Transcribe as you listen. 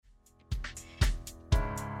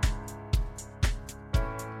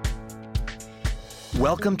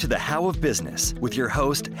Welcome to the How of Business with your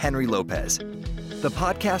host, Henry Lopez, the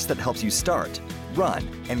podcast that helps you start, run,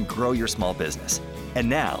 and grow your small business. And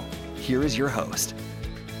now, here is your host.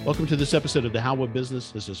 Welcome to this episode of the How of Business.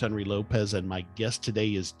 This is Henry Lopez, and my guest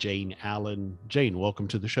today is Jane Allen. Jane, welcome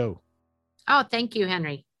to the show. Oh, thank you,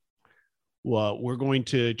 Henry. Well, we're going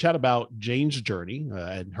to chat about Jane's journey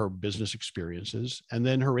and her business experiences, and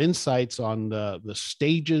then her insights on the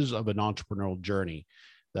stages of an entrepreneurial journey.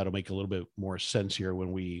 That'll make a little bit more sense here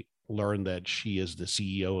when we learn that she is the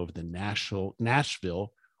CEO of the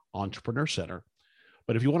Nashville Entrepreneur Center.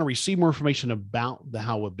 But if you want to receive more information about the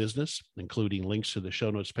How of Business, including links to the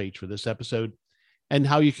show notes page for this episode, and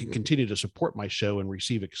how you can continue to support my show and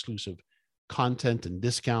receive exclusive content and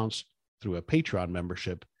discounts through a Patreon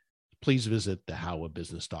membership, please visit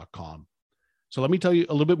thehowofbusiness.com. So let me tell you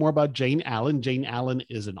a little bit more about Jane Allen. Jane Allen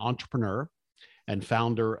is an entrepreneur and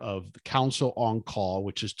founder of the Counsel on Call,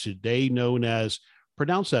 which is today known as,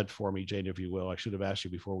 pronounce that for me, Jane, if you will. I should have asked you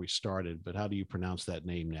before we started, but how do you pronounce that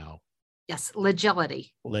name now? Yes, Legility.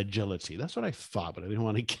 Legility. That's what I thought, but I didn't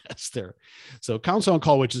want to guess there. So Counsel on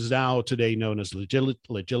Call, which is now today known as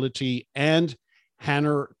Legility, and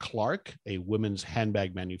Hannah Clark, a women's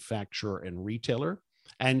handbag manufacturer and retailer.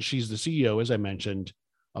 And she's the CEO, as I mentioned,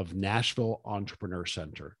 of Nashville Entrepreneur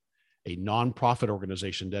Center, a nonprofit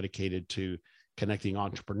organization dedicated to connecting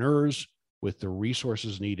entrepreneurs with the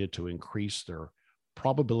resources needed to increase their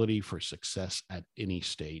probability for success at any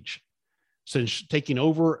stage. Since taking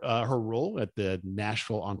over her role at the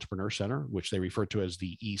Nashville Entrepreneur Center, which they refer to as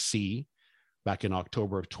the EC, back in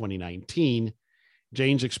October of 2019,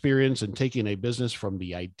 Jane's experience in taking a business from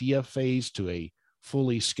the idea phase to a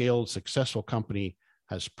fully scaled, successful company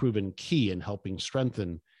has proven key in helping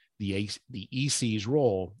strengthen the EC's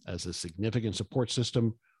role as a significant support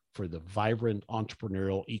system for the vibrant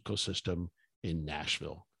entrepreneurial ecosystem in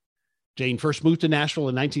Nashville. Jane first moved to Nashville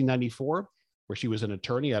in 1994, where she was an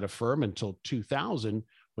attorney at a firm until 2000,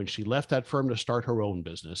 when she left that firm to start her own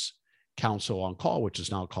business, Counsel on Call, which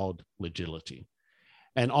is now called Legility.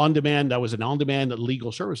 And that was an on-demand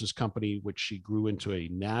legal services company, which she grew into a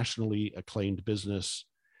nationally acclaimed business.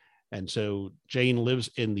 And so Jane lives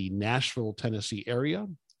in the Nashville, Tennessee area.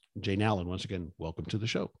 Jane Allen, once again, welcome to the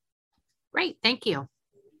show. Great. Thank you.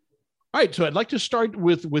 All right. So I'd like to start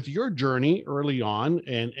with your journey early on.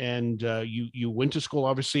 And you went to school,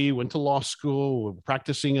 obviously, went to law school,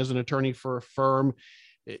 practicing as an attorney for a firm.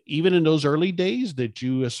 Even in those early days, did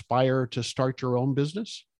you aspire to start your own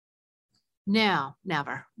business? No,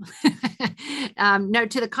 never. No,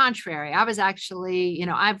 to the contrary. I was actually,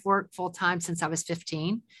 I've worked full time since I was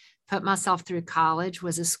 15. Put myself through college,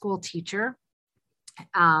 was a school teacher.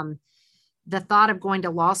 The thought of going to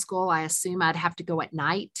law school, I assume I'd have to go at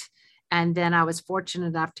night. And then I was fortunate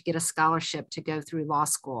enough to get a scholarship to go through law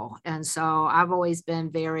school. And so I've always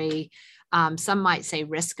been very, some might say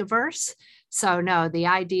risk averse. So no, the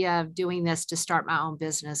idea of doing this to start my own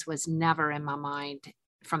business was never in my mind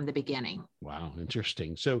from the beginning. Wow.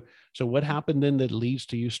 Interesting. So what happened then that leads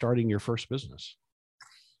to you starting your first business?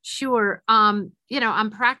 Sure. I'm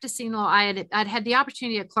practicing law. I'd had the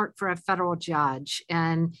opportunity to clerk for a federal judge.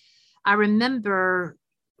 And I remember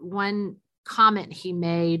one comment he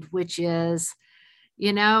made, which is,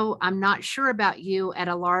 I'm not sure about you at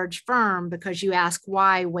a large firm because you ask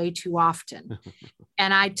why way too often.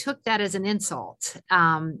 And I took that as an insult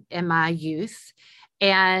in my youth.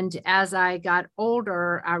 And as I got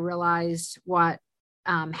older, I realized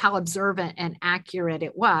how observant and accurate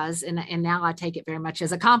it was. And now I take it very much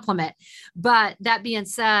as a compliment. But that being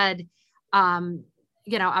said,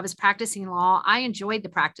 I was practicing law. I enjoyed the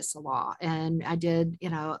practice of law, and I did,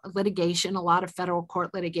 litigation, a lot of federal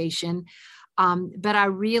court litigation. But I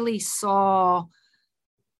really saw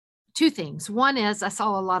two things. One is I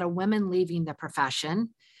saw a lot of women leaving the profession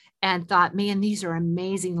and thought, man, these are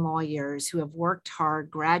amazing lawyers who have worked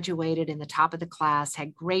hard, graduated in the top of the class,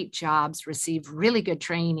 had great jobs, received really good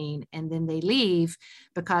training, and then they leave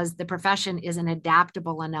because the profession isn't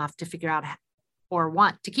adaptable enough to figure out or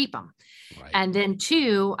want to keep them. Right. And then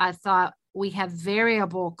two, I thought we have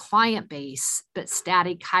variable client base, but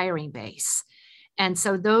static hiring base. And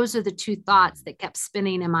so those are the two thoughts that kept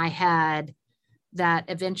spinning in my head that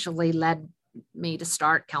eventually led me to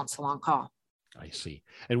start Counsel on Call. I see.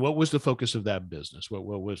 And what was the focus of that business? What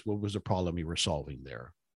was the problem you were solving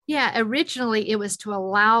there? Yeah, originally it was to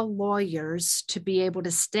allow lawyers to be able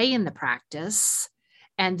to stay in the practice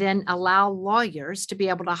and then allow lawyers to be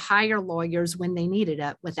able to hire lawyers when they needed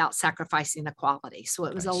it without sacrificing the quality. So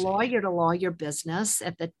it was a lawyer to lawyer business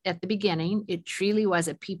at the beginning. It truly was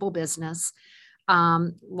a people business.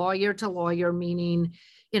 lawyer to lawyer, meaning,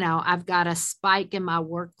 I've got a spike in my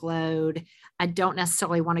workload. I don't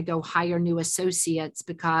necessarily want to go hire new associates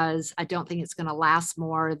because I don't think it's going to last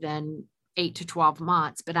more than 8 to 12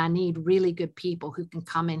 months, but I need really good people who can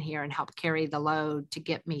come in here and help carry the load to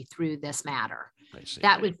get me through this matter. I see.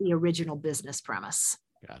 That was the original business premise.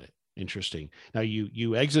 Got it. Interesting. Now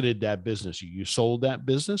you exited that business. You sold that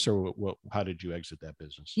business, or how did you exit that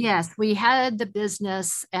business? Yes, we had the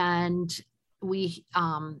business and we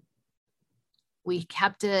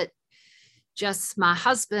kept it. Just my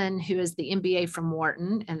husband, who is the MBA from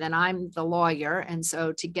Wharton, and then I'm the lawyer. And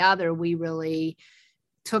so together we really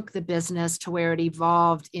took the business to where it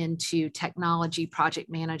evolved into technology, project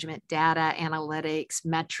management, data analytics,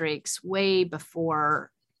 metrics, way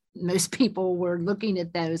before most people were looking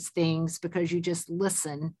at those things, because you just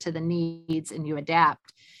listen to the needs and you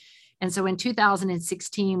adapt. And so in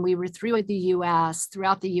 2016, we were throughout the US,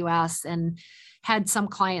 and had some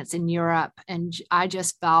clients in Europe. And I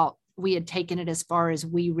just felt we had taken it as far as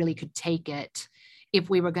we really could take it. If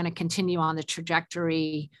we were going to continue on the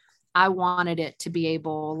trajectory, I wanted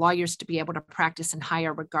lawyers to be able to practice and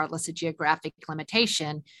hire regardless of geographic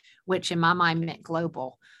limitation, which in my mind meant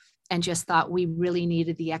global. And just thought we really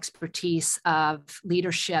needed the expertise of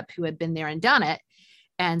leadership who had been there and done it.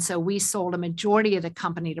 And so we sold a majority of the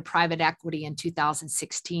company to private equity in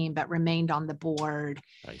 2016, but remained on the board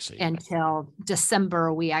until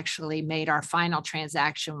December. We actually made our final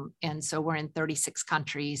transaction. And so we're in 36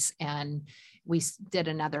 countries, and we did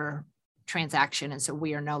another transaction. And so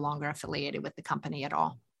we are no longer affiliated with the company at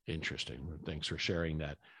all. Interesting. Thanks for sharing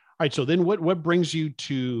that. All right. So then what brings you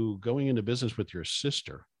to going into business with your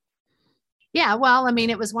sister? Yeah, well,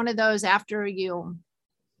 it was one of those after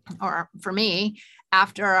for me,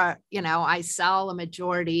 after, I sell a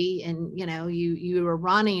majority and, you were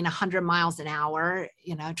running 100 miles an hour,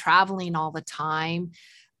 traveling all the time.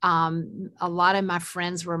 A lot of my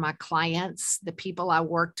friends were my clients. The people I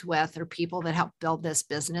worked with are people that helped build this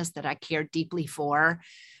business that I care deeply for.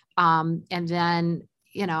 And then,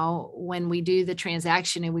 when we do the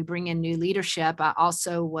transaction and we bring in new leadership, I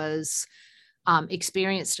also was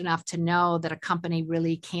experienced enough to know that a company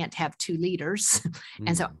really can't have two leaders.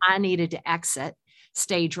 And so I needed to exit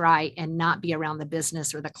stage right and not be around the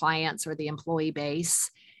business or the clients or the employee base.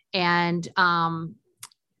 And so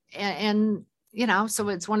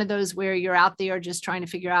it's one of those where you're out there just trying to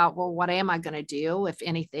figure out, well, what am I going to do, if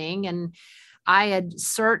anything? And I had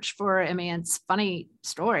searched for, it's a funny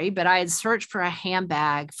story, but I had searched for a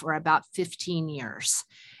handbag for about 15 years.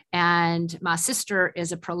 And my sister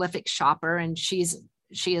is a prolific shopper, and she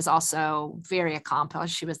is also very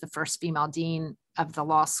accomplished. She was the first female dean of the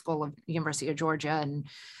law school of University of Georgia. And,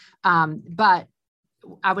 but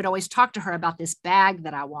I would always talk to her about this bag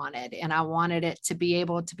that I wanted. And I wanted it to be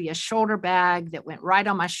able to be a shoulder bag that went right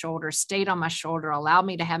on my shoulder, stayed on my shoulder, allowed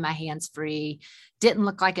me to have my hands free, didn't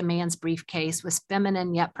look like a man's briefcase, was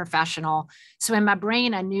feminine yet professional. So in my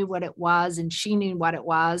brain, I knew what it was, and she knew what it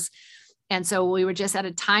was. And so we were just at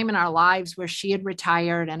a time in our lives where she had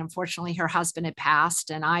retired, and unfortunately her husband had passed,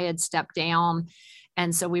 and I had stepped down.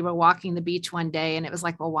 And so we were walking the beach one day, and it was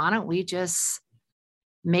like, well, why don't we just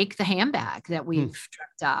make the handbag that we've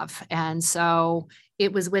dreamt of? And so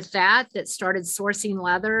it was with that started sourcing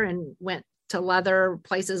leather, and went to leather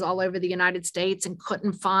places all over the United States and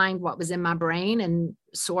couldn't find what was in my brain, and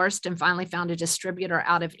sourced and finally found a distributor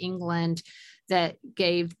out of England that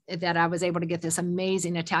I was able to get this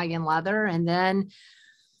amazing Italian leather. And then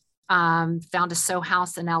found a sew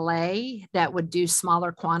house in LA that would do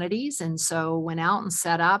smaller quantities. And so went out and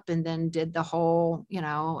set up, and then did the whole,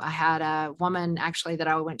 I had a woman actually that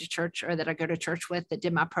I went to church, or that I go to church with, that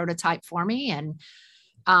did my prototype for me. And,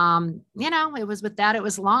 it was with that, it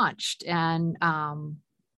was launched. And,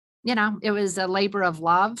 it was a labor of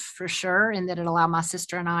love for sure. And that it allowed my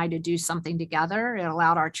sister and I to do something together. It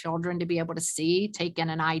allowed our children to be able to take in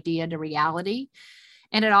an idea to reality.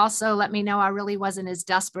 And it also let me know I really wasn't as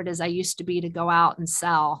desperate as I used to be to go out and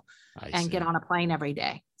sell and get on a plane every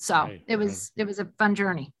day. So it was a fun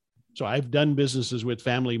journey. So I've done businesses with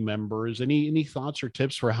family members. Any thoughts or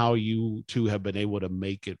tips for how you two have been able to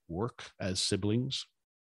make it work as siblings?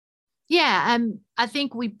 Yeah. I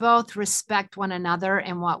think we both respect one another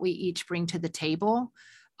and what we each bring to the table.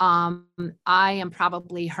 I am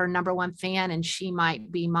probably her number one fan, and she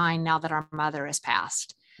might be mine now that our mother has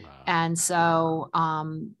passed. Wow. And so,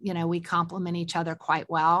 we complement each other quite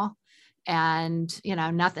well. And,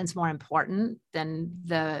 nothing's more important than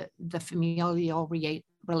the familial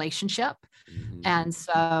relationship. Mm-hmm. And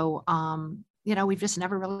so, we've just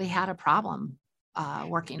never really had a problem.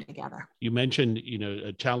 working together. You mentioned,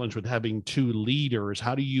 a challenge with having two leaders.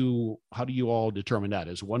 How do you all determine that?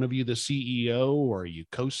 Is one of you the CEO, or are you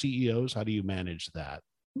co-CEOs? How do you manage that?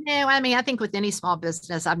 No, I mean, I think with any small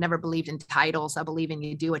business, I've never believed in titles. I believe in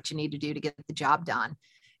you do what you need to do to get the job done.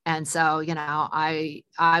 And so,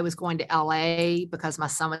 I was going to LA because my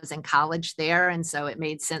son was in college there. And so it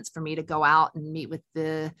made sense for me to go out and meet with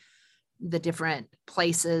the different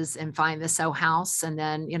places and find the So House. And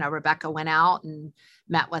then, Rebecca went out and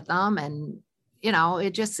met with them, and,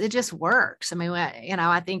 it just works. I mean,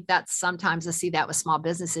 I think that's sometimes I see that with small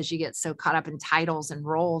businesses, you get so caught up in titles and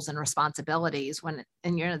roles and responsibilities when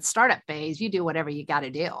you're in the startup phase, you do whatever you got to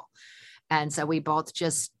do. And so we both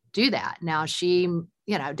just do that. Now she,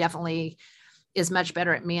 definitely is much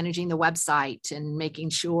better at managing the website and making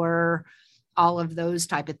sure all of those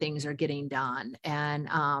type of things are getting done. And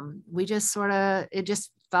we just it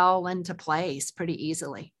just fell into place pretty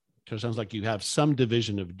easily. So it sounds like you have some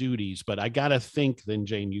division of duties, but I got to think then,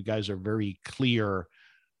 Jane, you guys are very clear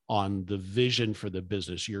on the vision for the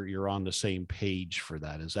business. You're on the same page for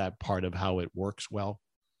that. Is that part of how it works well?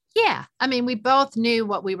 Yeah. I mean, we both knew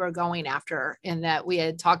what we were going after, and that we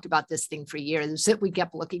had talked about this thing for years that we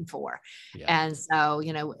kept looking for. Yeah. And so,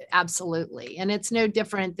 absolutely. And it's no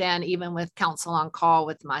different than even with Counsel on Call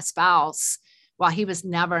with my spouse. While he was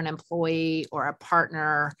never an employee or a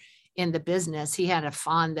partner in the business, he had a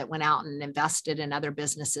fund that went out and invested in other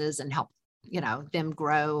businesses and helped, them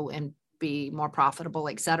grow and be more profitable,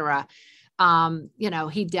 et cetera.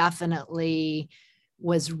 He definitely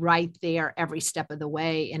was right there every step of the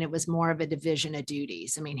way. And it was more of a division of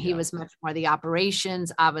duties. I mean, he was much more the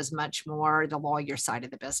operations. I was much more the lawyer side of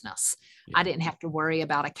the business. Yeah. I didn't have to worry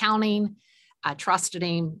about accounting. I trusted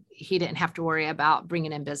him. He didn't have to worry about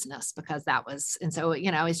bringing in business because and so,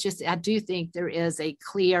 it's just, I do think there is a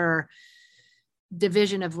clear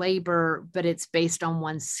division of labor, but it's based on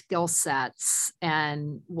one's skill sets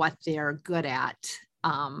and what they're good at.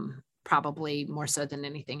 Probably more so than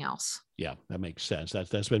anything else. Yeah, that makes sense.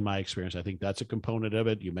 That's been my experience. I think that's a component of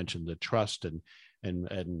it. You mentioned the trust and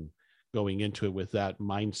going into it with that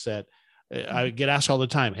mindset. I get asked all the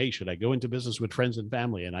time, hey, should I go into business with friends and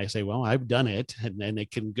family? And I say, well, I've done it, and then it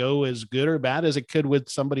can go as good or bad as it could with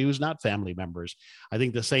somebody who's not family members. I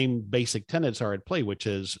think the same basic tenets are at play, which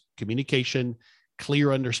is communication,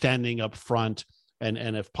 clear understanding up front,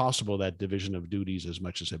 and if possible, that division of duties as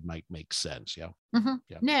much as it might make sense. Yeah. Mm-hmm.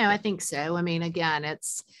 Yeah. No, I think so. I mean, again,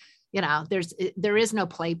 it's, there is no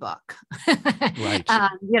playbook, right.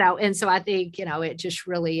 And so I think, it just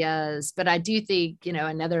really is, but I do think,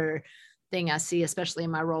 another thing I see, especially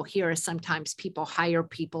in my role here, is sometimes people hire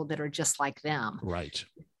people that are just like them. Right.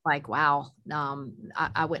 Like, wow,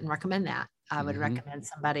 I wouldn't recommend that. I would recommend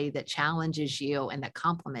somebody that challenges you and that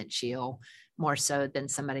compliments you more so than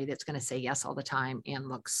somebody that's going to say yes all the time and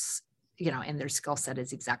looks, and their skill set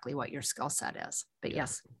is exactly what your skill set is. But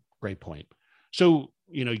yes. Great point. So,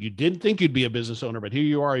 you didn't think you'd be a business owner, but here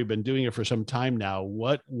you are, you've been doing it for some time now.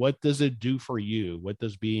 What does it do for you? What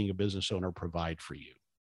does being a business owner provide for you?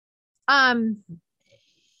 I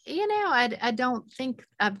don't think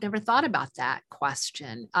I've never thought about that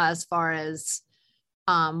question as far as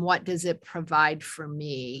what does it provide for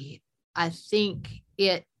me? I think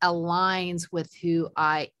it aligns with who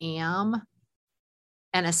I am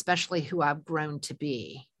and especially who I've grown to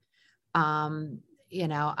be. I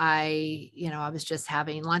was just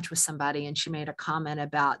having lunch with somebody and she made a comment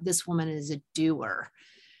about this woman is a doer.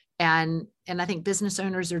 And I think business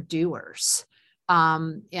owners are doers.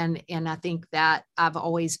 And I think that I've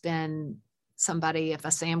always been somebody, if I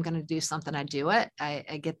say I'm going to do something, I do it.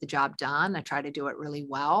 I get the job done. I try to do it really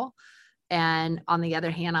well. And on the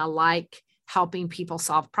other hand, I like helping people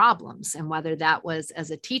solve problems. And whether that was as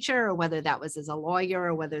a teacher or whether that was as a lawyer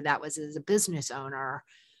or whether that was as a business owner,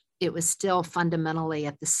 it was still fundamentally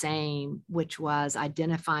at the same, which was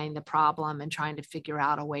identifying the problem and trying to figure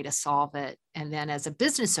out a way to solve it. And then as a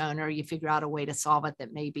business owner, you figure out a way to solve it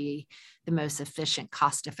that may be the most efficient,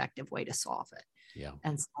 cost-effective way to solve it. Yeah.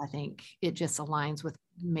 And so I think it just aligns with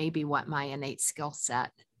maybe what my innate skill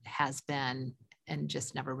set has been and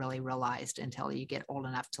just never really realized until you get old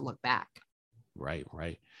enough to look back. Right.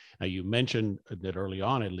 Now, you mentioned that early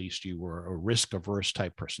on, at least, you were a risk-averse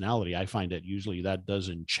type personality. I find that usually that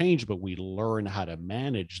doesn't change, but we learn how to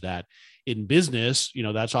manage that in business.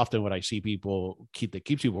 That's often what I see that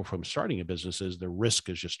keeps people from starting a business is the risk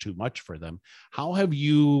is just too much for them. How have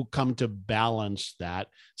you come to balance that,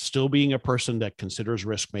 still being a person that considers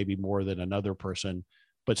risk maybe more than another person,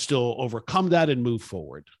 but still overcome that and move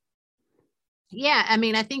forward? Yeah. I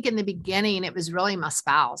mean, I think in the beginning, it was really my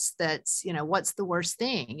spouse that's, what's the worst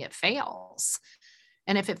thing? It fails.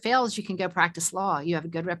 And if it fails, you can go practice law. You have a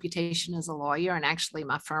good reputation as a lawyer. And actually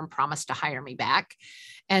my firm promised to hire me back.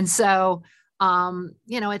 And so, and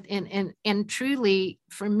truly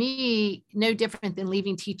for me, no different than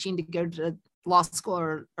leaving teaching to go to law school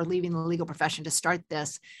or leaving the legal profession to start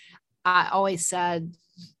this. I always said,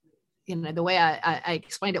 the way I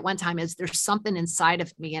explained it one time is there's something inside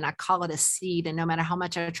of me and I call it a seed. And no matter how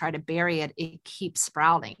much I try to bury it, it keeps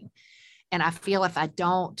sprouting. And I feel if I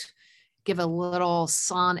don't give a little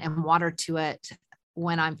sun and water to it,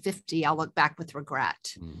 when I'm 50, I'll look back with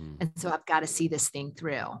regret. Mm-hmm. And so I've got to see this thing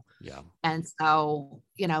through. Yeah. And so,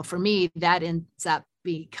 for me, that ends up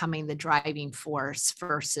becoming the driving force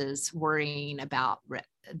versus worrying about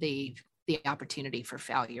the opportunity for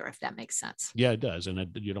failure, if that makes sense. Yeah, it does. And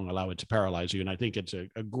you don't allow it to paralyze you. And I think it's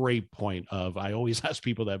a great point I always ask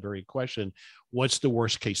people that very question. What's the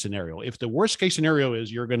worst case scenario? If the worst case scenario is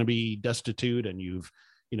you're going to be destitute and you've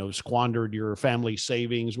squandered your family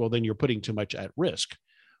savings, well, then you're putting too much at risk.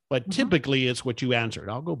 But mm-hmm. typically it's what you answered.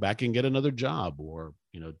 I'll go back and get another job or,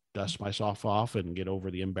 dust myself off and get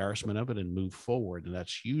over the embarrassment of it and move forward. And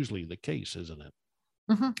that's usually the case, isn't it?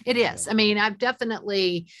 Mm-hmm. It is. I mean, I've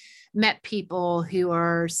definitely met people who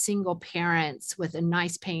are single parents with a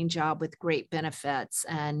nice paying job with great benefits,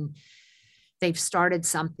 and they've started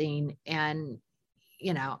something and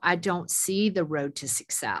I don't see the road to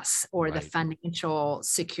success or the financial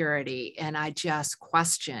security. And I just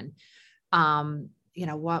question,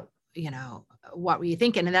 what were you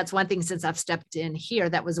thinking? And that's one thing, since I've stepped in here,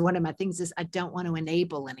 that was one of my things is I don't want to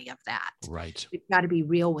enable any of that. Right. We've got to be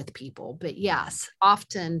real with people. But yes,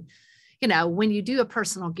 often, when you do a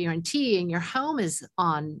personal guarantee and your home is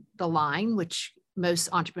on the line, which most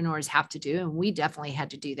entrepreneurs have to do, and we definitely had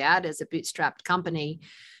to do that as a bootstrapped company,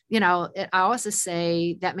 I also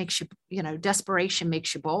say that makes you, desperation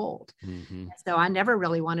makes you bold. Mm-hmm. So I never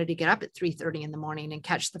really wanted to get up at 3:30 in the morning and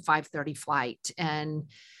catch the 5:30 flight. And,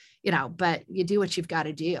 but you do what you've got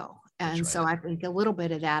to do. And so I think a little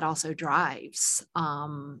bit of that also drives,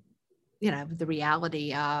 the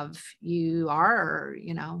reality of you are,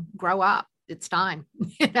 grow up. It's time,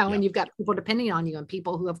 and you've got people depending on you and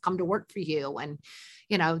people who have come to work for you. And,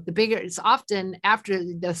 the bigger it's often after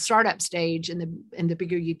the startup stage and the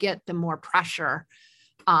bigger you get, the more pressure.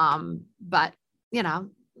 But, I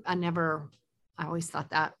always thought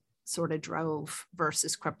that sort of drove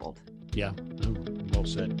versus crippled. Yeah. Well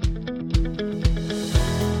said.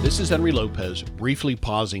 This is Henry Lopez, briefly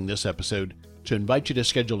pausing this episode to invite you to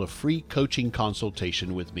schedule a free coaching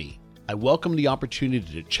consultation with me. I welcome the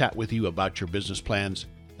opportunity to chat with you about your business plans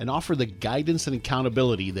and offer the guidance and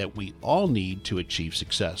accountability that we all need to achieve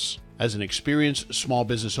success. As an experienced small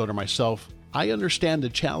business owner myself, I understand the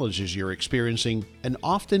challenges you're experiencing, and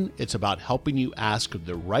often it's about helping you ask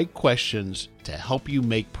the right questions to help you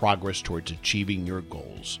make progress towards achieving your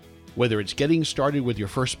goals. Whether it's getting started with your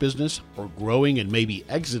first business or growing and maybe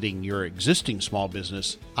exiting your existing small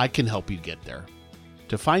business, I can help you get there.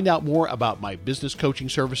 To find out more about my business coaching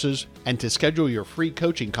services and to schedule your free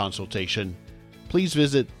coaching consultation, please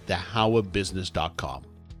visit thehowofbusiness.com.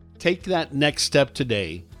 Take that next step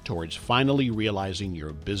today towards finally realizing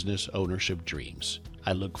your business ownership dreams.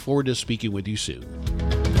 I look forward to speaking with you soon.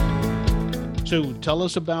 So tell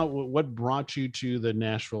us about what brought you to the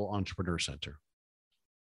Nashville Entrepreneur Center.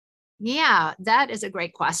 Yeah, that is a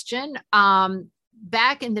great question.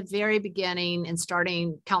 Back in the very beginning and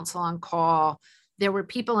starting Counsel on Call, there were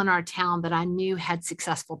people in our town that I knew had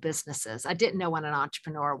successful businesses. I didn't know what an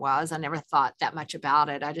entrepreneur was. I never thought that much about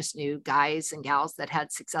it. I just knew guys and gals that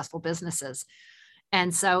had successful businesses.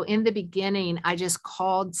 And so in the beginning, I just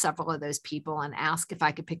called several of those people and asked if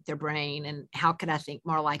I could pick their brain and how could I think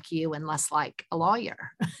more like you and less like a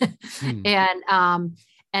lawyer.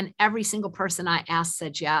 And every single person I asked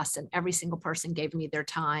said yes. And every single person gave me their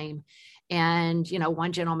time. And,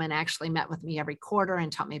 one gentleman actually met with me every quarter and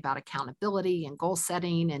taught me about accountability and goal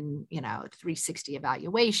setting and, 360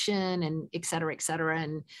 evaluation and et cetera, et cetera.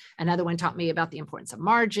 And another one taught me about the importance of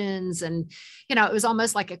margins. And, it was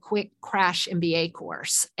almost like a quick crash MBA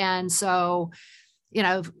course. And so,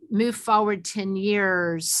 move forward 10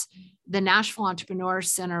 years, the Nashville Entrepreneur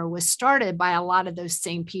Center was started by a lot of those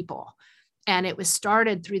same people. And it was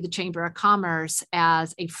started through the Chamber of Commerce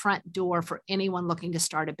as a front door for anyone looking to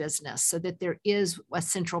start a business so that there is a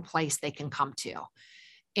central place they can come to.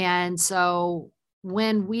 And so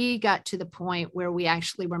when we got to the point where we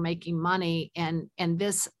actually were making money and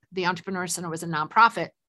the Entrepreneur Center was a nonprofit,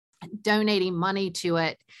 donating money to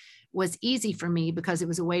it was easy for me because it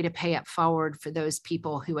was a way to pay it forward for those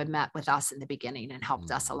people who had met with us in the beginning and helped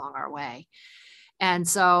us along our way. And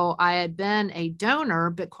so I had been a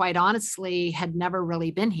donor, but quite honestly, had never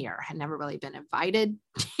really been here, had never really been invited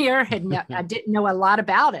here. I didn't know a lot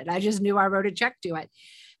about it. I just knew I wrote a check to it.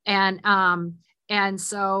 And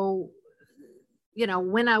so,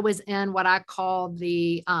 when I was in what I call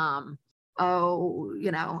the, out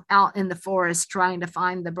in the forest trying to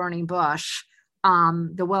find the burning bush,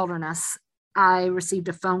 the wilderness, I received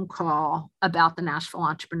a phone call about the Nashville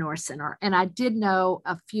Entrepreneur Center. And I did know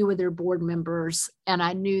a few of their board members, and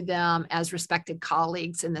I knew them as respected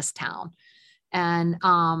colleagues in this town. And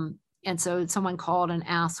so someone called and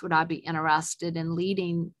asked, would I be interested in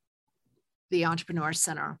leading the Entrepreneur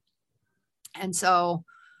Center? And so,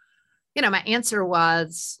 my answer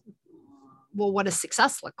was, well, what does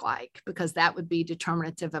success look like? Because that would be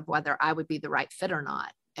determinative of whether I would be the right fit or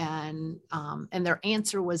not. And their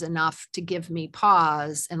answer was enough to give me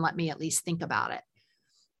pause and let me at least think about it.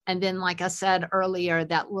 And then, like I said earlier,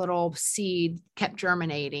 that little seed kept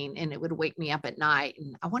germinating, and it would wake me up at night.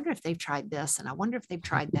 And I wonder if they've tried this, and I wonder if they've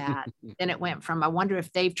tried that. Then it went from, I wonder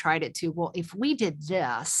if they've tried it to, well, if we did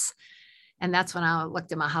this. And that's when I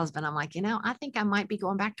looked at my husband. I'm like, I think I might be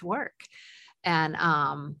going back to work. And,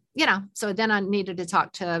 so then I needed to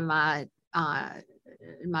talk to my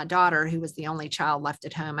daughter, who was the only child left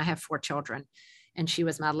at home. I have 4 children, and she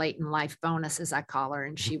was my late in life bonus, as I call her.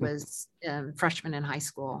 And she was a freshman in high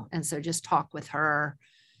school. And so just talk with her,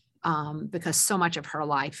 because so much of her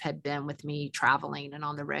life had been with me traveling and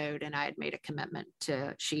on the road. And I had made a commitment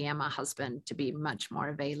to she and my husband to be much more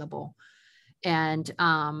available. And,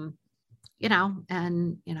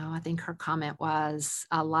 I think her comment was,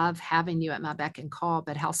 I love having you at my beck and call,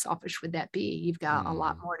 but how selfish would that be? You've got a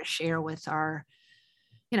lot more to share with our,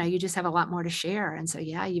 you just have a lot more to share. And so,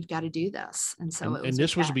 yeah, you've got to do this. And so and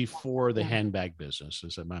this was before the handbag business.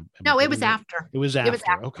 No, it was after. It was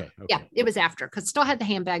after. Okay. Yeah, it was after, because still had the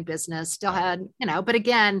handbag business, still had, but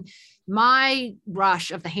again, my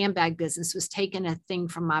rush of the handbag business was taking a thing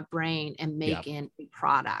from my brain and making a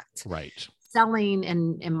product. Right. Selling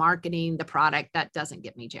and marketing the product, that doesn't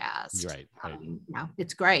get me jazzed. Right.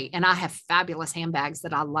 It's great. And I have fabulous handbags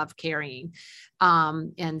that I love carrying.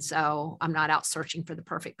 And so I'm not out searching for the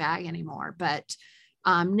perfect bag anymore, but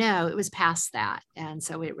no, it was past that. And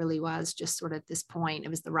so it really was just sort of at this point, it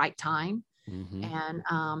was the right time.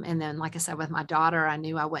 Mm-hmm. And then, like I said, with my daughter, I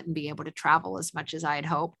knew I wouldn't be able to travel as much as I had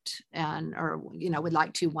hoped or would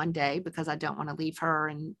like to one day, because I don't want to leave her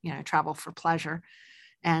and, travel for pleasure.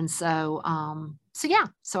 And so,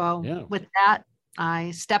 with that,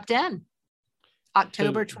 I stepped in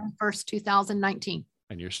October 21st, 2019.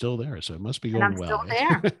 And you're still there. So it must be going well. I'm still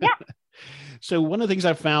there. Yeah. So one of the things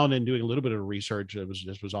I found in doing a little bit of research that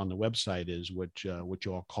was on the website is what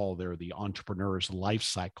you all call there the entrepreneur's life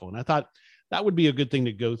cycle. And I thought that would be a good thing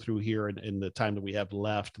to go through here in the time that we have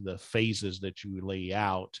left, the phases that you lay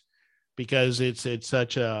out, because it's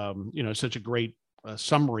such a great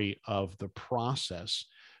summary of the process.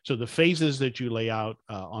 So the phases that you lay out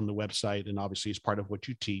on the website, and obviously as part of what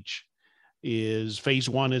you teach, is phase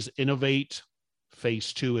 1 is innovate,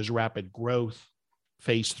 phase 2 is rapid growth,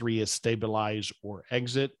 phase 3 is stabilize or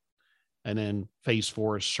exit, and then phase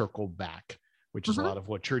 4 is circle back, which is a lot of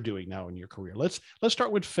what you're doing now in your career. Let's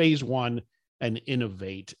start with phase 1 and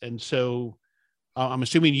innovate. And so I'm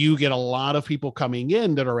assuming you get a lot of people coming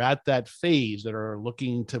in that are at that phase that are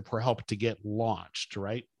looking for help to get launched,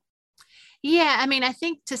 right? Yeah. I mean, I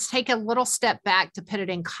think to take a little step back to put it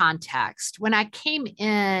in context, when I came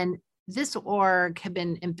in, this org had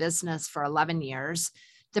been in business for 11 years.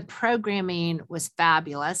 The programming was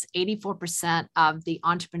fabulous. 84% of the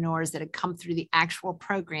entrepreneurs that had come through the actual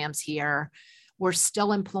programs here were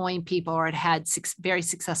still employing people or had very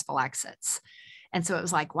successful exits. And so it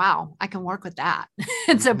was like, wow, I can work with that.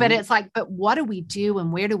 And so, but it's like, but what do we do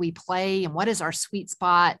and where do we play and what is our sweet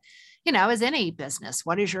spot? As any business,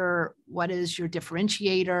 what is your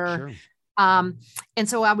differentiator? Sure. And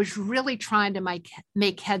so I was really trying to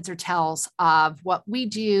make heads or tails of what we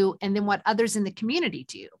do and then what others in the community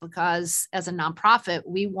do, because as a nonprofit,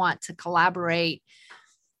 we want to collaborate,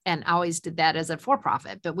 and I always did that as a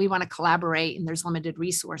for-profit, but we want to collaborate and there's limited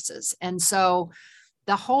resources. And so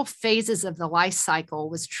the whole phases of the life cycle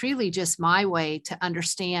was truly just my way to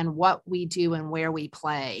understand what we do and where we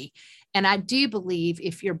play. And I do believe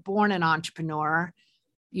if you're born an entrepreneur,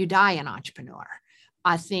 you die an entrepreneur.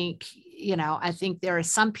 I think there are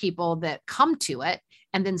some people that come to it,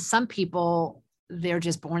 and then some people, they're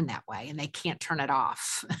just born that way and they can't turn it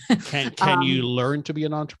off. Can you learn to be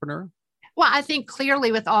an entrepreneur? Well, I think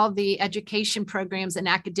clearly with all the education programs and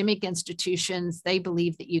academic institutions, they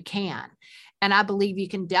believe that you can. And I believe you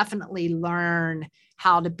can definitely learn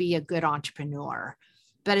how to be a good entrepreneur.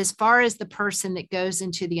 But as far as the person that goes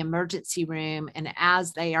into the emergency room and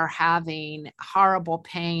as they are having horrible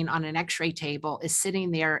pain on an x-ray table is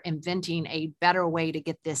sitting there inventing a better way to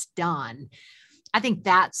get this done, I think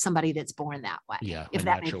that's somebody that's born that way. Yeah, if a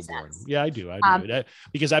that natural makes born. sense. Yeah, I do that,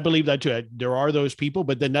 because I believe that too. There are those people,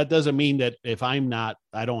 but then that doesn't mean that if I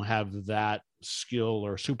don't have that skill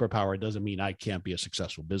or superpower, it doesn't mean I can't be a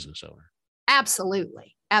successful business owner.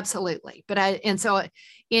 Absolutely. Absolutely. And so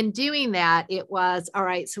in doing that, it was, all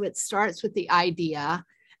right, so it starts with the idea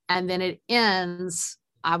and then it ends,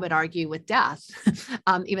 I would argue, with death,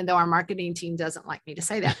 even though our marketing team doesn't like me to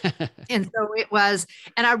say that. And so it was,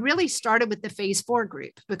 and I really started with the phase 4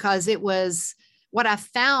 group because it was what I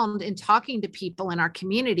found in talking to people in our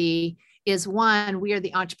community is, one, we are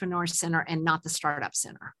the Entrepreneur Center and not the Startup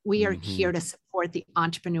Center. We are here to support the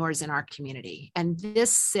entrepreneurs in our community. And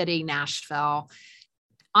this city, Nashville,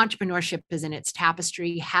 entrepreneurship is in its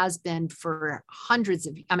tapestry, has been for hundreds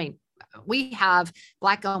of, we have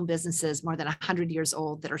Black-owned businesses more than 100 years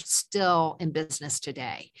old that are still in business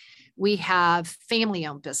today. We have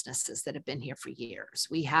family-owned businesses that have been here for years.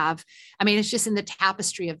 We have, it's just in the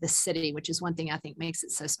tapestry of the city, which is one thing I think makes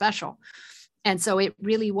it so special. And so it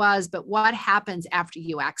really was, but what happens after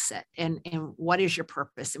you exit and what is your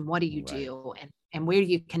purpose and what do you do and where do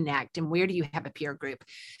you connect and where do you have a peer group?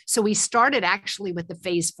 So we started actually with the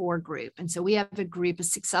phase 4 group. And so we have a group of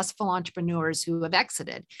successful entrepreneurs who have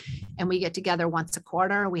exited and we get together once a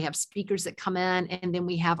quarter. We have speakers that come in and then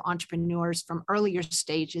we have entrepreneurs from earlier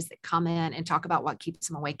stages that come in and talk about what keeps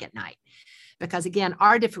them awake at night. Because again,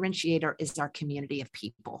 our differentiator is our community of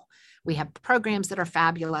people. We have programs that are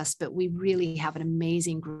fabulous, but we really have an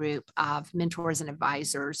amazing group of mentors and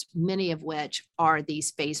advisors, many of which are these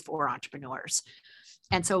phase 4 entrepreneurs.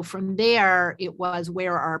 And so from there, it was,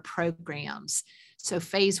 where are our programs? So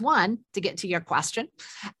phase 1, to get to your question,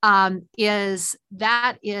 is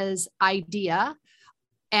idea.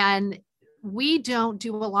 And we don't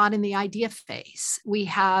do a lot in the idea phase. We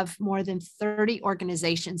have more than 30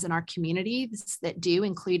 organizations in our communities that do,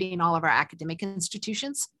 including all of our academic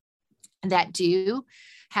institutions, that do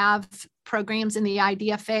have programs in the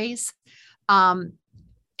idea phase.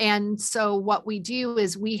 And so what we do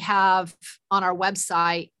is we have on our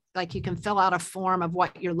website, like you can fill out a form of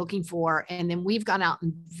what you're looking for. And then we've gone out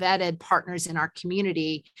and vetted partners in our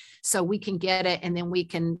community so we can get it. And then we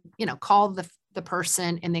can, call the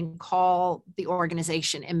person and then call the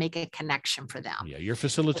organization and make a connection for them. Yeah, you're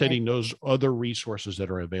facilitating those other resources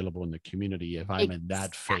that are available in the community if I'm in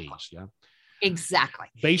that phase. Yeah, exactly.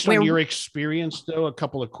 Based on your experience, though, a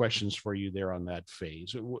couple of questions for you there on that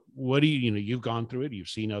phase. What do you've gone through it, you've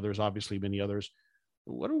seen others, obviously many others.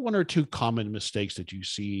 What are one or two common mistakes that you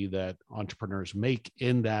see that entrepreneurs make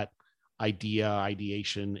in that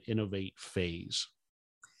ideation, innovate phase?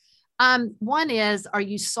 One is,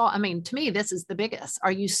 to me, this is the biggest.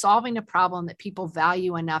 Are you solving a problem that people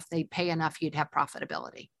value enough, they pay enough, you'd have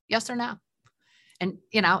profitability? Yes or no? And,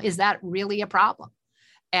 is that really a problem?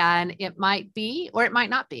 And it might be, or it might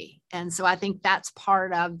not be. And so I think that's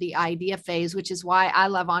part of the idea phase, which is why I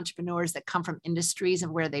love entrepreneurs that come from industries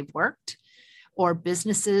and where they've worked or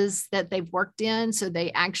businesses that they've worked in. So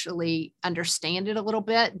they actually understand it a little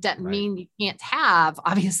bit. Doesn't mean you can't have,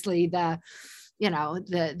 obviously, the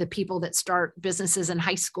people that start businesses in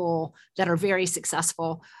high school that are very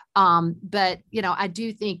successful. But, I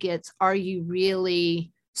do think it's, are you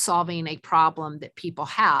really solving a problem that people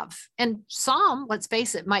have? And some, let's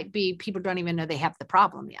face it, might be people don't even know they have the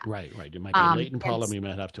problem yet. Right. It might be a latent problem. You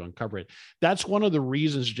might have to uncover it. That's one of the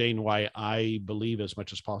reasons, Jane, why I believe as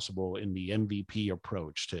much as possible in the MVP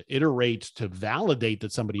approach, to iterate, to validate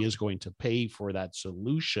that somebody is going to pay for that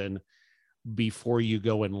solution before you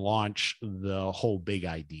go and launch the whole big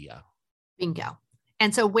idea. Bingo.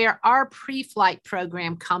 And so where our pre-flight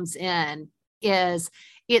program comes in is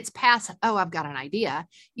it's past, I've got an idea.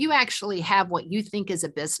 You actually have what you think is a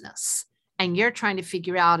business and you're trying to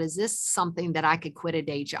figure out, is this something that I could quit a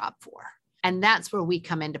day job for? And that's where we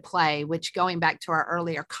come into play, which, going back to our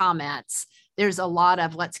earlier comments, there's a lot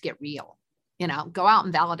of let's get real. Go out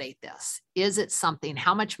and validate this. Is it something?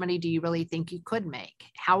 How much money do you really think you could make?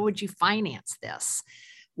 How would you finance this?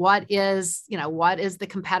 What is the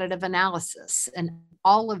competitive analysis? And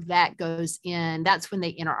all of that goes in. That's when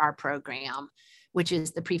they enter our program, which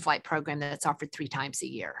is the pre-flight program that's offered 3 times a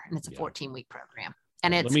year. And it's a 14-week program.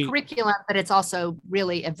 And it's curriculum, but it's also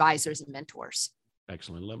really advisors and mentors.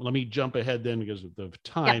 Excellent. Let me jump ahead then because of the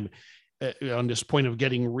time on this point of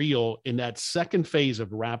getting real. In that second phase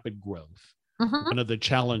of rapid growth, one of the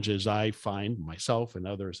challenges I find myself and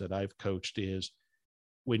others that I've coached is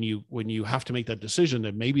when you have to make that decision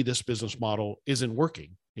that maybe this business model isn't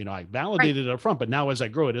working. I validated it up front, but now as I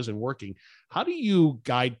grow, it isn't working. How do you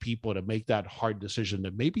guide people to make that hard decision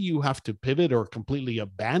that maybe you have to pivot or completely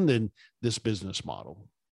abandon this business model?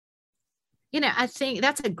 I think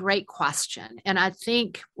that's a great question. And I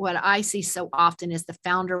think what I see so often is the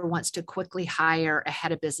founder wants to quickly hire a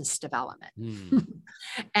head of business development.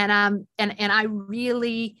 And I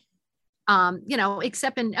really,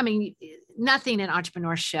 except nothing in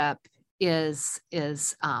entrepreneurship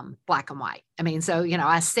is black and white. So,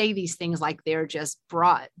 I say these things like they're just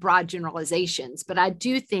broad generalizations, but I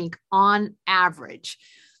do think on average,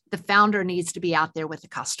 the founder needs to be out there with the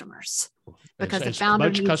customers, because the founder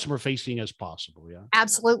as much customer facing as possible. Yeah,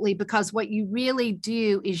 absolutely. Because what you really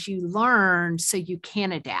do is you learn so you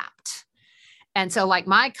can adapt. And so like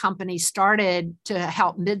my company started to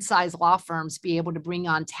help mid-sized law firms be able to bring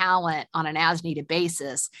on talent on an as needed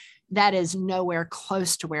basis. That is nowhere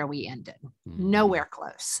close to where we ended, nowhere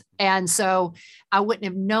close. And so I wouldn't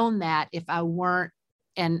have known that if I weren't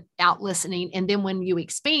out listening. And then when you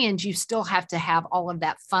expand, you still have to have all of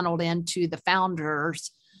that funneled into the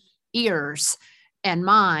founder's ears and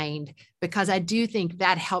mind, because I do think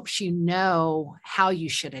that helps you know how you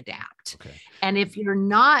should adapt. Okay. And if you're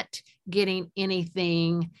not getting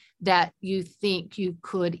anything that you think you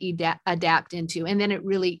could adapt into, and then it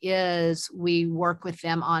really is, we work with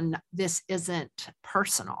them on, this isn't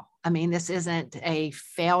personal. This isn't a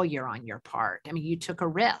failure on your part. You took a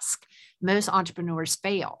risk. Most entrepreneurs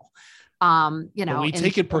fail. But we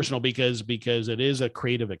take it personal because it is a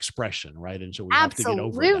creative expression, right? And so we have to get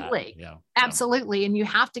over that. Yeah, absolutely. And you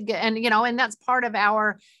have to get, and that's part of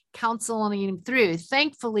our counseling through.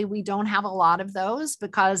 Thankfully, we don't have a lot of those,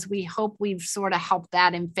 because we hope we've sort of helped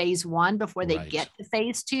that in phase one before they get to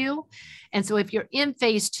phase two. And so if you're in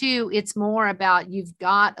phase two, it's more about, you've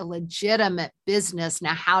got a legitimate business.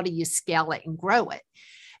 Now, how do you scale it and grow it?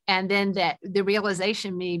 And then that the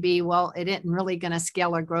realization may be, well, it isn't really going to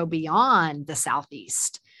scale or grow beyond the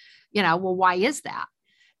Southeast. Well, why is that?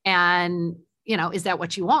 And, is that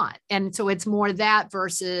what you want? And so it's more that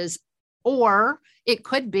versus, or it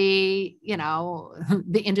could be,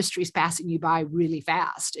 the industry's passing you by really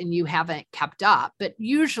fast and you haven't kept up. But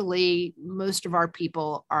usually most of our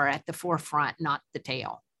people are at the forefront, not the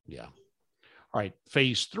tail. Yeah. All right.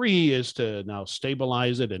 Phase 3 is to now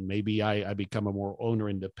stabilize it. And maybe I become a more owner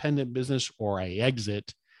independent business, or I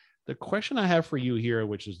exit. The question I have for you here,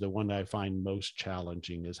 which is the one that I find most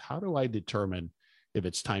challenging, is how do I determine if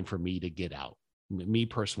it's time for me to get out? Me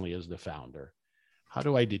personally, as the founder, how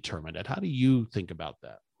do I determine that? How do you think about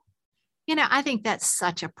that? I think that's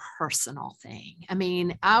such a personal thing.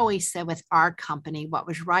 I always said with our company, what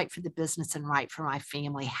was right for the business and right for my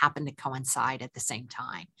family happened to coincide at the same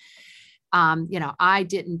time. I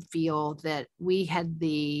didn't feel that we had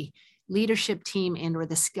the leadership team and or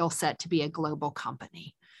the skill set to be a global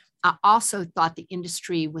company. I also thought the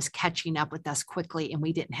industry was catching up with us quickly and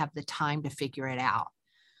we didn't have the time to figure it out.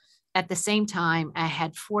 At the same time, I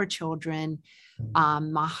had 4 children.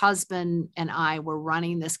 My husband and I were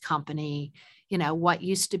running this company. What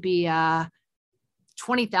used to be a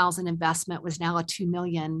 $20,000 investment was now a $2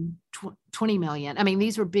 million, $20 million.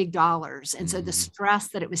 These were big dollars. And so the stress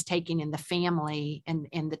that it was taking in the family and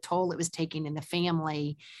the toll it was taking in the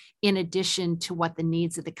family, in addition to what the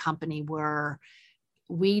needs of the company were,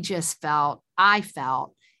 I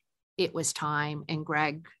felt it was time, and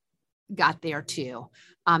Greg got there too.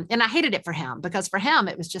 And I hated it for him, because for him,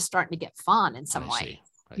 it was just starting to get fun in some way,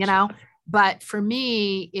 but for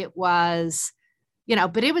me, it was,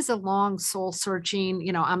 but it was a long soul searching.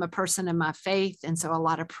 I'm a person in my faith. And so a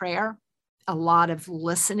lot of prayer, a lot of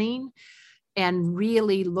listening, and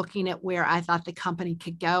really looking at where I thought the company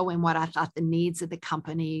could go and what I thought the needs of the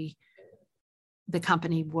company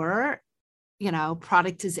were,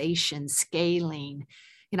 productization, scaling.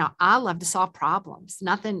 I love to solve problems.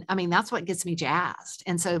 That's what gets me jazzed.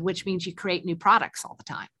 And so, which means you create new products all the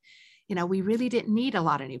time. We really didn't need a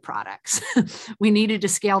lot of new products. We needed to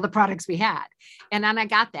scale the products we had. And then I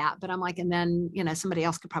got that, but I'm like, and then, somebody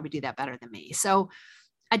else could probably do that better than me. So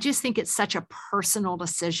I just think it's such a personal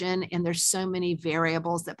decision. And there's so many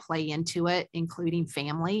variables that play into it, including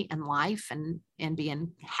family and life and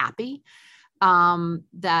being happy,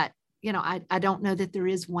 that, I don't know that there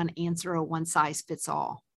is one answer or one size fits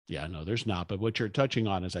all. Yeah, no, there's not. But what you're touching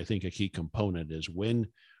on is, I think, a key component is when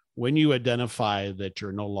you identify that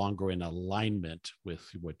you're no longer in alignment with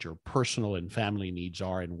what your personal and family needs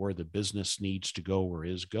are and where the business needs to go or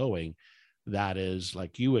is going, that is,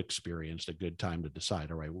 like you experienced, a good time to decide,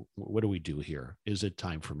 all right, what do we do here? Is it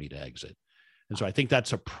time for me to exit? And so I think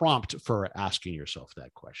that's a prompt for asking yourself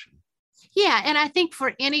that question. Yeah. And I think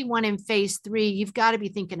for anyone in phase 3, you've got to be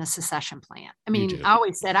thinking a succession plan. I mean, I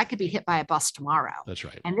always said I could be hit by a bus tomorrow. That's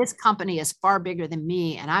right. And this company is far bigger than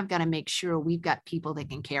me. And I've got to make sure we've got people that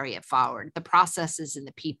can carry it forward, the processes and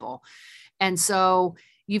the people. And so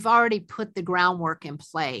you've already put the groundwork in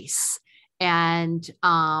place. And,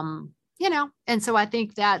 and so I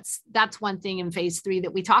think that's one thing in phase 3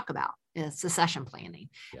 that we talk about is succession planning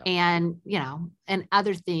and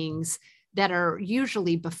other things that are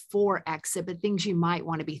usually before exit, but things you might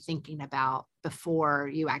want to be thinking about before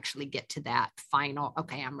you actually get to that final,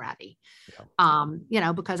 okay, I'm ready.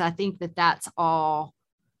 Because I think that that's all,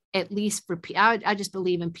 at least for, I just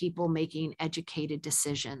believe in people making educated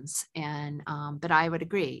decisions. And, but I would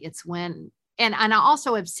agree it's when, and I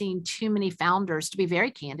also have seen too many founders, to be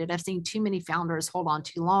very candid, I've seen too many founders hold on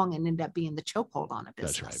too long and end up being the chokehold on a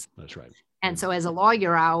business. That's right. And so as a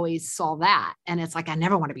lawyer, I always saw that. And it's like, I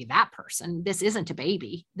never want to be that person. This isn't a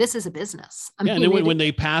baby. This is a business. And then when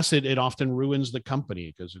they pass it, it often ruins the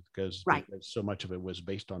company because right. so much of it was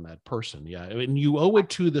based on that person. Yeah. And you owe it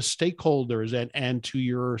to the stakeholders and to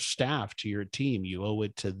your staff, to your team. You owe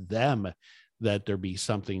it to them that there be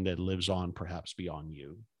something that lives on perhaps beyond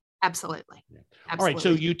you. Absolutely. Yeah. Absolutely. All right. So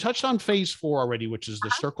you touched on phase 4 already, which is the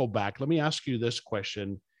circle back. Let me ask you this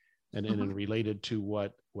question and related to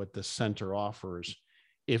what the center offers.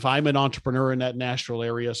 If I'm an entrepreneur in that Nashville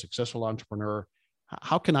area, successful entrepreneur,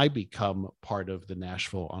 how can I become part of the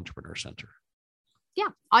Nashville Entrepreneur Center? Yeah,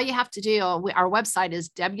 all you have to do, our website is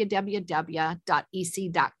www.ec.co.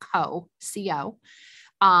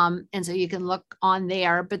 And so you can look on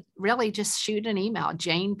there, but really just shoot an email,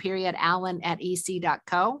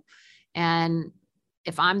 jane.allen@ec.co. And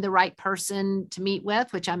if I'm the right person to meet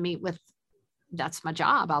with, which I meet with, that's my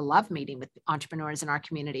job. I love meeting with entrepreneurs in our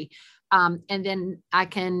community. And then I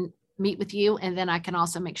can meet with you. And then I can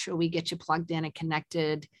also make sure we get you plugged in and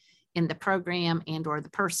connected in the program and or the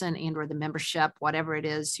person and or the membership, whatever it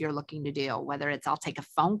is you're looking to do, whether it's I'll take a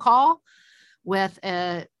phone call with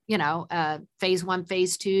a phase 1,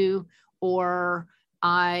 phase 2, or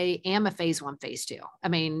I am a phase 1, phase 2. I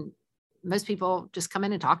mean, most people just come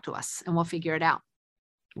in and talk to us and we'll figure it out.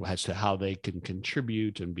 As to how they can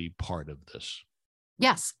contribute and be part of this.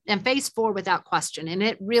 Yes. And phase 4 without question. And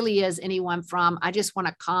it really is anyone from, I just want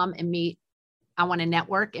to come and meet, I want to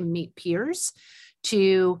network and meet peers,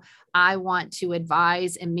 to I want to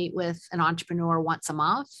advise and meet with an entrepreneur once a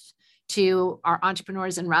month, to our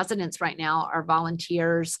entrepreneurs in residence right now are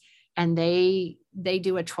volunteers, and they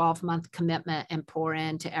do a 12-month commitment and pour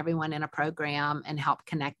into everyone in a program and help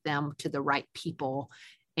connect them to the right people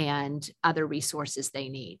and other resources they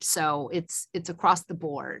need. So it's across the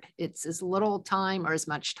board. It's as little time or as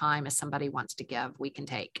much time as somebody wants to give, we can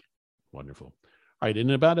take. Wonderful. All right.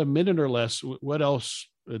 In about a minute or less, what else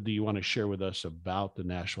do you want to share with us about the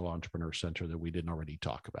Nashville Entrepreneur Center that we didn't already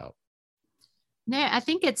talk about? No, I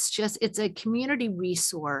think it's a community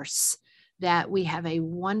resource that we have a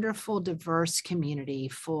wonderful, diverse community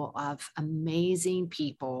full of amazing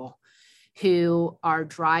people who are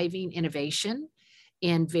driving innovation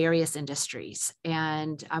in various industries.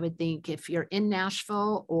 And I would think if you're in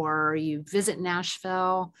Nashville or you visit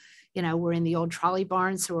Nashville, we're in the old trolley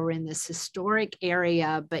barn. So we're in this historic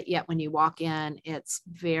area, but yet when you walk in, it's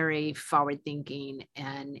very forward thinking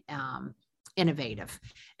and innovative.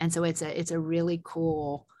 And so it's a really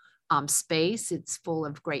cool space. It's full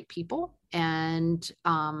of great people and,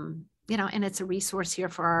 and it's a resource here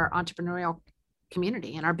for our entrepreneurial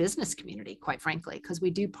community and our business community, quite frankly, because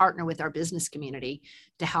we do partner with our business community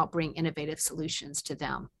to help bring innovative solutions to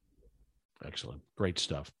them. Excellent. Great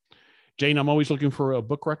stuff. Jane, I'm always looking for a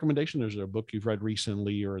book recommendation. Is there a book you've read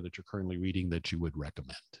recently or that you're currently reading that you would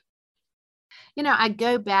recommend? I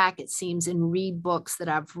go back, it seems, and read books that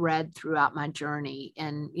I've read throughout my journey.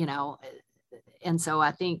 And, and so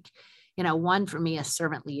I think, one for me is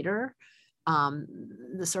Servant Leader,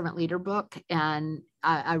 the Servant Leader book. And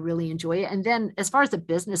I really enjoy it. And then as far as the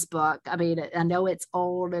business book, I mean, I know it's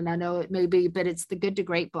old and I know it may be, but it's the Good to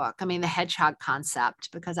Great book. I mean, the hedgehog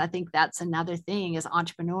concept, because I think that's another thing as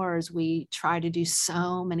entrepreneurs, we try to do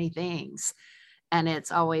so many things. And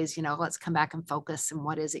it's always, let's come back and focus on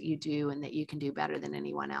what is it you do and that you can do better than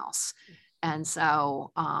anyone else. And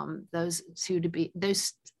so those two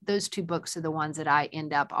books are the ones that I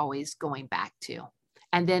end up always going back to.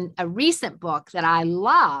 And then a recent book that I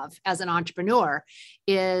love as an entrepreneur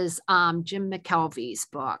is Jim McKelvey's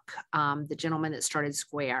book, The Gentleman That Started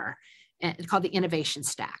Square, and it's called The Innovation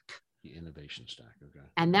Stack. The Innovation Stack, okay.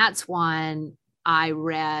 And that's one I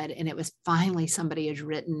read, and it was finally somebody has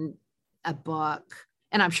written a book,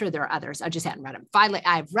 and I'm sure there are others. I just hadn't read them. Finally,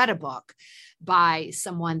 I've read a book by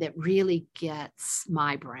someone that really gets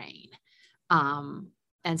my brain.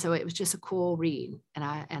 And so it was just a cool read. And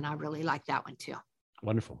I really liked that one too.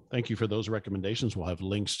 Wonderful. Thank you for those recommendations. We'll have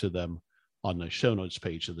links to them on the show notes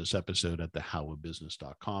page of this episode at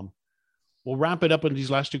thehowofbusiness.com. We'll wrap it up with these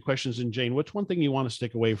last two questions. And Jane, what's one thing you want to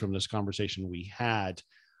take away from this conversation we had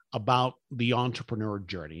about the entrepreneur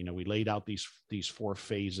journey? You know, we laid out these 4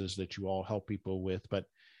 phases that you all help people with, but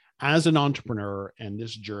as an entrepreneur and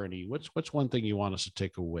this journey, what's one thing you want us to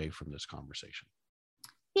take away from this conversation?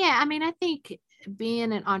 Yeah, I mean, I think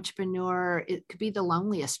being an entrepreneur, it could be the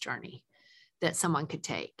loneliest journey that someone could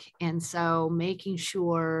take. And so making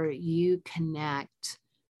sure you connect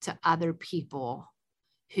to other people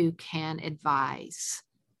who can advise,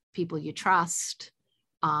 people you trust,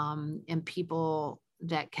 and people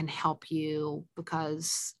that can help you,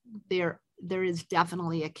 because there is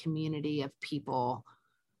definitely a community of people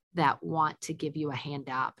that want to give you a hand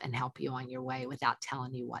up and help you on your way without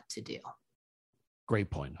telling you what to do. Great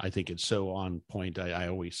point. I think it's so on point. I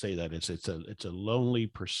always say that it's a lonely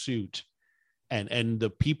pursuit. And the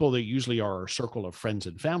people that usually are our circle of friends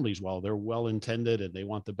and families, while they're well-intended and they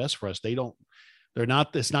want the best for us,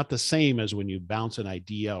 it's not the same as when you bounce an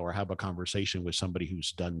idea or have a conversation with somebody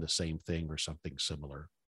who's done the same thing or something similar.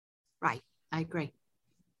 Right. I agree.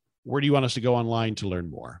 Where do you want us to go online to learn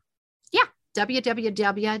more? Yeah.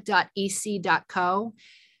 www.ec.co.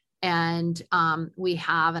 And we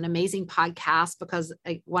have an amazing podcast, because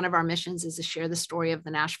one of our missions is to share the story of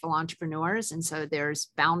the Nashville entrepreneurs. And so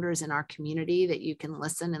there's founders in our community that you can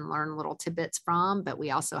listen and learn little tidbits from, but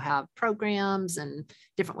we also have programs and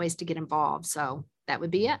different ways to get involved. So that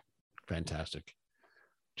would be it. Fantastic.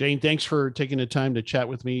 Jane, thanks for taking the time to chat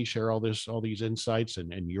with me, share all these insights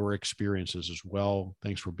and your experiences as well.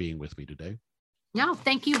 Thanks for being with me today. No,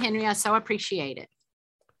 thank you, Henry. I so appreciate it.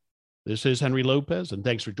 This is Henry Lopez, and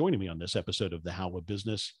thanks for joining me on this episode of The How of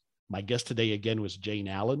Business. My guest today again was Jane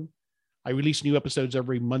Allen. I release new episodes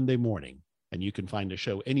every Monday morning, and you can find the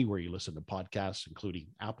show anywhere you listen to podcasts, including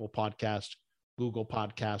Apple Podcasts, Google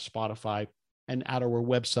Podcasts, Spotify, and at our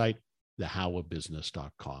website,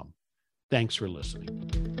 thehowofbusiness.com. Thanks for listening.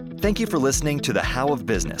 Thank you for listening to The How of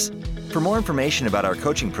Business. For more information about our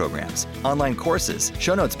coaching programs, online courses,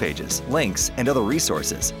 show notes pages, links, and other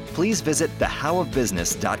resources, please visit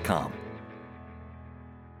thehowofbusiness.com.